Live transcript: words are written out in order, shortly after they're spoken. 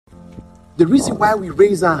The reason why we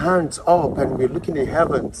raise our hands up and we're looking at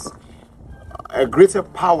heavens, a greater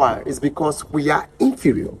power, is because we are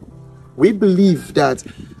inferior. We believe that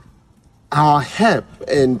our help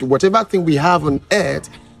and whatever thing we have on earth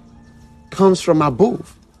comes from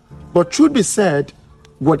above. But truth be said,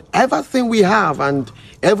 whatever thing we have and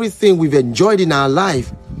everything we've enjoyed in our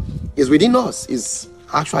life is within us, is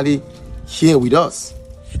actually here with us.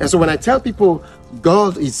 And so when I tell people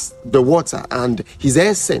God is the water and his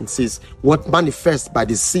essence is what manifests by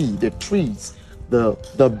the sea, the trees,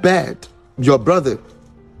 the bird, your brother.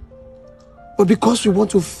 But because we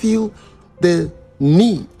want to feel the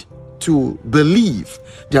need to believe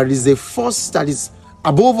there is a force that is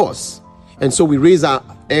above us, and so we raise our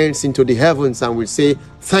hands into the heavens and we say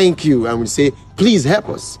thank you, and we say please help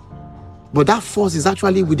us. But that force is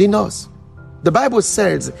actually within us. The Bible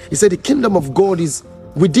says, it said the kingdom of God is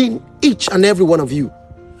within each and every one of you.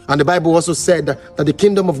 And the Bible also said that the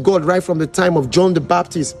kingdom of God, right from the time of John the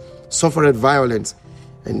Baptist, suffered violence,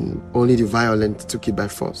 and only the violent took it by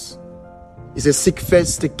force. He says, seek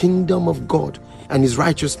first the kingdom of God and his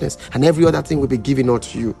righteousness, and every other thing will be given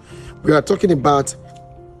unto you. We are talking about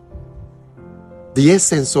the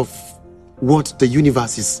essence of what the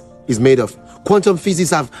universe is made of. Quantum physics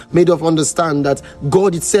have made us understand that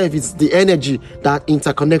God itself is the energy that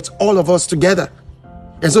interconnects all of us together.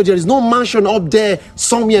 And so there is no mansion up there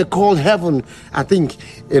somewhere called heaven. I think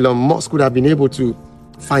Elon Musk would have been able to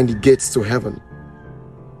find the gates to heaven.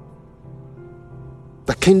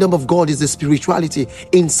 The kingdom of God is the spirituality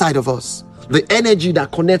inside of us, the energy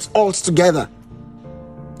that connects us together.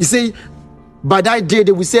 You see, by that day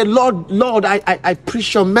they will say, Lord, I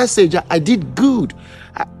preached your message, I did good.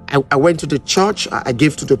 I went to the church, I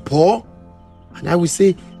gave to the poor. And I will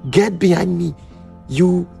say, get behind me,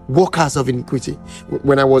 you workers of iniquity.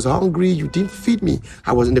 When I was hungry, you didn't feed me.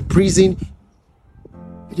 I was in the prison,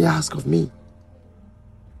 you didn't ask of me.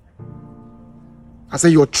 I say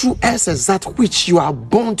your true essence, that which you are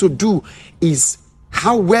born to do, is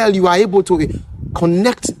how well you are able to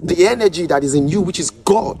connect the energy that is in you, which is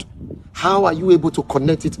God. How are you able to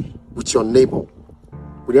connect it with your neighbor,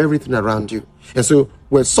 with everything around you? And so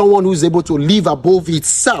when someone who's able to live above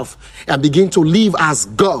itself and begin to live as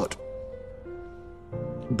God,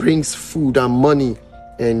 brings food and money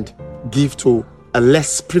and give to a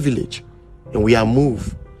less privilege, and we are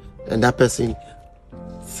moved, and that person,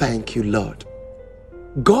 thank you, Lord.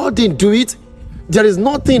 God didn't do it. There is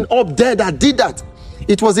nothing up there that did that.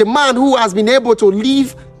 It was a man who has been able to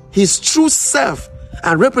live his true self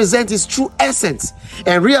and represent his true essence,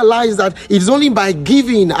 and realize that it is only by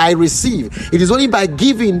giving I receive. It is only by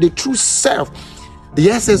giving the true self, the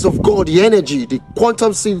essence of God, the energy. The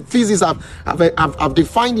quantum physics have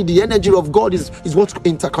defined it. The energy of God is what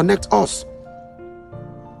interconnects us.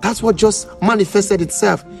 That's what just manifested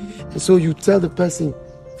itself. And so you tell the person,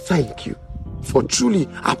 thank you. For truly,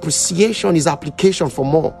 appreciation is application for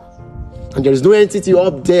more. And there is no entity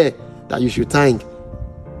up there that you should thank.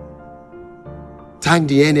 Thank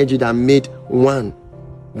the energy that made one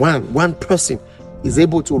person is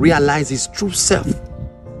able to realize his true self.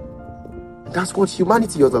 And that's what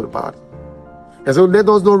humanity is all about. And so let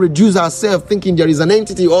us not reduce ourselves thinking there is an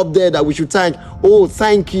entity up there that we should thank. Oh,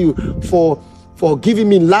 thank you for giving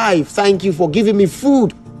me life. Thank you for giving me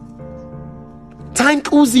food. Thank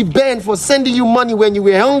Uzi Ben for sending you money when you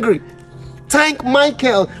were hungry. Thank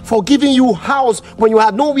Michael for giving you house when you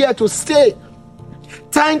had nowhere to stay.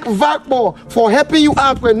 Thank Vakbo for helping you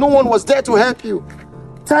out when no one was there to help you.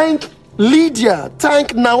 Thank Lydia.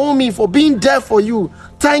 Thank Naomi for being there for you.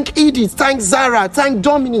 Thank Edith. Thank Zara. Thank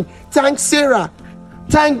Dominic. Thank Sarah.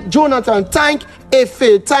 Thank Jonathan. Thank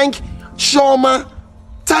Efe. Thank Shoma.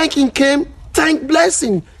 Thank Inkem. Thank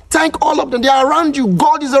Blessing. Thank all of them. They are around you.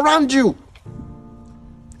 God is around you.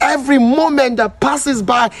 Every moment that passes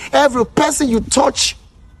by, every person you touch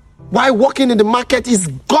while walking in the market is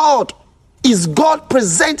God. Is God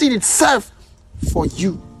presenting itself for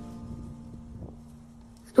you?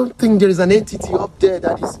 I don't think there is an entity up there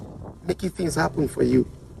that is making things happen for you.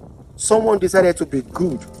 Someone decided to be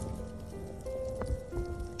good.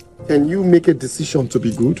 Can you make a decision to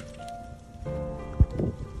be good?